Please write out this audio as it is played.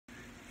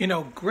You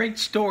know, great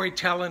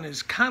storytelling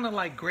is kind of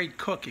like great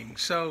cooking.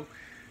 So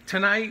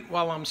tonight,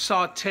 while I'm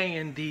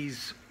sauteing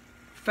these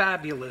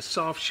fabulous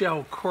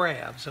soft-shell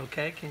crabs,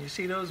 okay, can you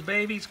see those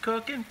babies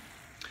cooking?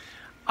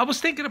 I was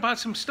thinking about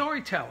some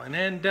storytelling,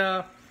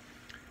 and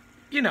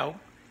you know,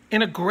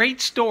 in a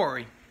great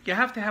story, you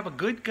have to have a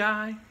good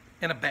guy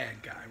and a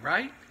bad guy,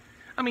 right?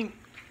 I mean,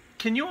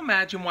 can you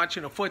imagine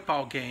watching a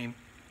football game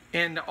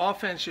and the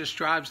offense just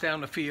drives down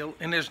the field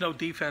and there's no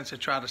defense to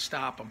try to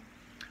stop them?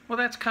 Well,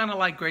 that's kind of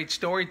like great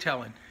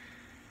storytelling.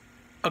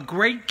 A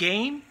great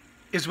game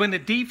is when the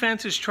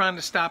defense is trying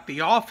to stop the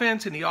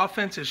offense and the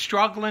offense is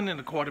struggling and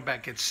the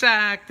quarterback gets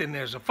sacked and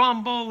there's a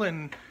fumble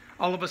and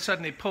all of a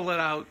sudden they pull it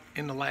out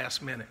in the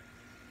last minute.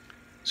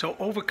 So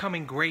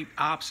overcoming great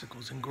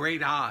obstacles and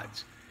great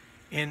odds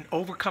and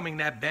overcoming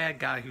that bad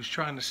guy who's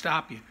trying to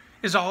stop you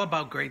is all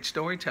about great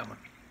storytelling.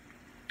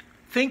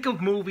 Think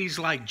of movies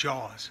like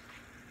Jaws.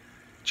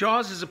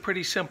 Jaws is a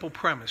pretty simple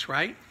premise,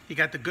 right? You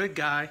got the good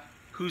guy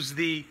who's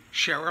the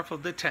sheriff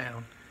of the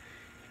town,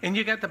 and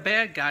you got the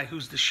bad guy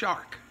who's the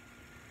shark.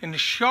 And the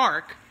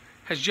shark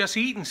has just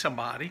eaten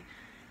somebody,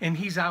 and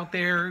he's out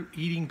there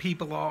eating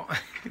people all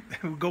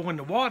who go in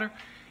the water.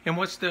 And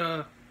what's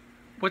the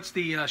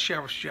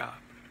sheriff's job?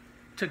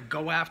 To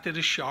go after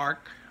the shark,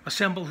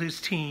 assemble his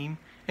team,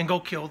 and go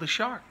kill the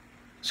shark.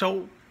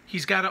 So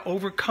he's got to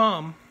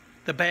overcome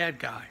the bad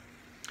guy.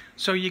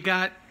 So you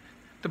got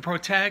the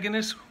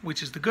protagonist,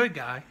 which is the good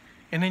guy,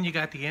 and then you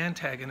got the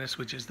antagonist,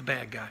 which is the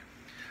bad guy.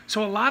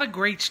 So a lot of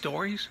great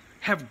stories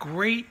have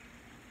great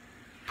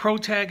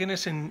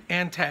protagonist and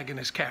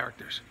antagonist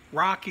characters.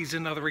 Rocky's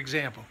another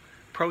example.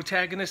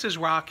 Protagonist is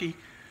Rocky.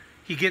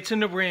 He gets in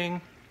the ring.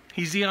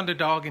 He's the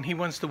underdog, and he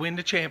wants to win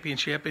the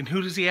championship. And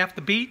who does he have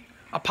to beat?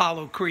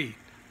 Apollo Creed,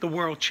 the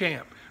world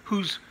champ,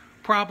 who's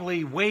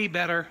probably way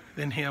better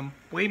than him,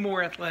 way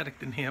more athletic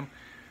than him.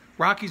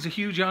 Rocky's a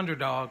huge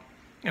underdog,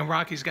 and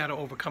Rocky's got to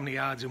overcome the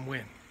odds and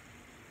win.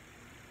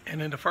 And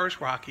in the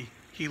first Rocky,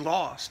 he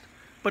lost,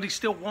 but he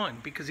still won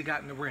because he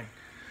got in the ring.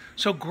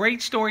 So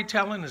great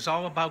storytelling is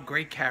all about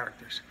great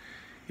characters.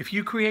 If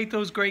you create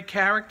those great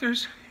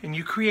characters, and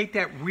you create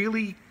that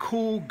really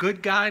cool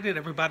good guy that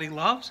everybody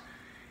loves,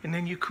 and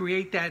then you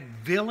create that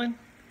villain,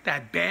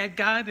 that bad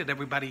guy that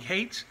everybody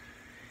hates,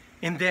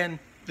 and then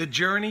the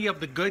journey of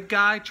the good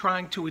guy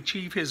trying to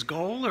achieve his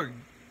goal or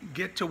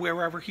get to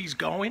wherever he's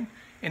going,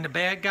 and the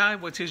bad guy,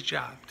 what's his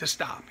job? To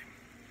stop him.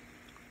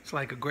 It's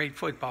like a great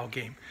football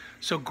game.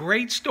 So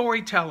great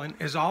storytelling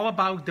is all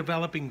about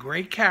developing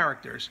great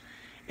characters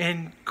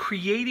and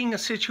creating a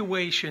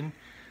situation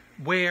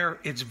where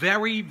it's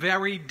very,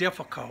 very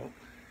difficult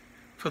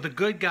for the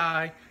good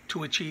guy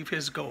to achieve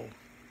his goal.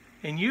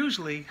 And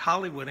usually,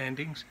 Hollywood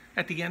endings,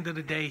 at the end of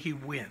the day, he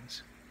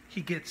wins.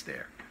 He gets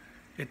there.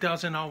 It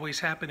doesn't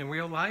always happen in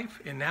real life,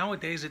 and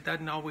nowadays it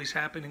doesn't always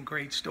happen in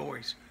great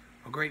stories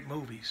or great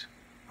movies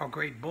or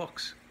great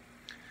books.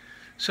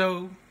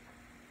 So,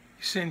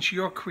 since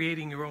you're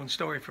creating your own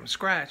story from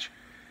scratch,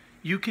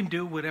 you can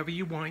do whatever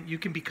you want. You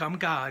can become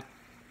God.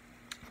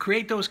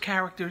 Create those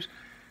characters.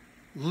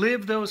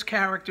 Live those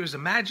characters.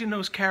 Imagine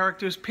those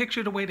characters.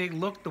 Picture the way they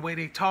look, the way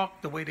they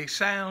talk, the way they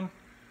sound,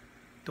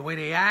 the way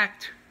they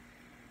act.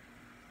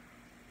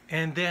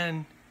 And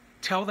then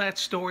tell that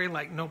story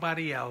like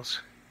nobody else.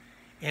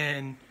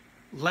 And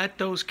let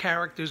those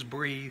characters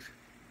breathe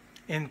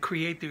and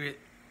create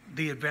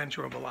the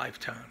adventure of a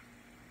lifetime.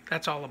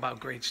 That's all about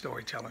great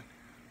storytelling.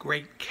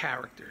 Great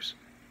characters.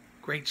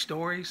 Great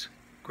stories,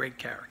 great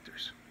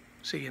characters.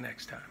 See you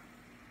next time.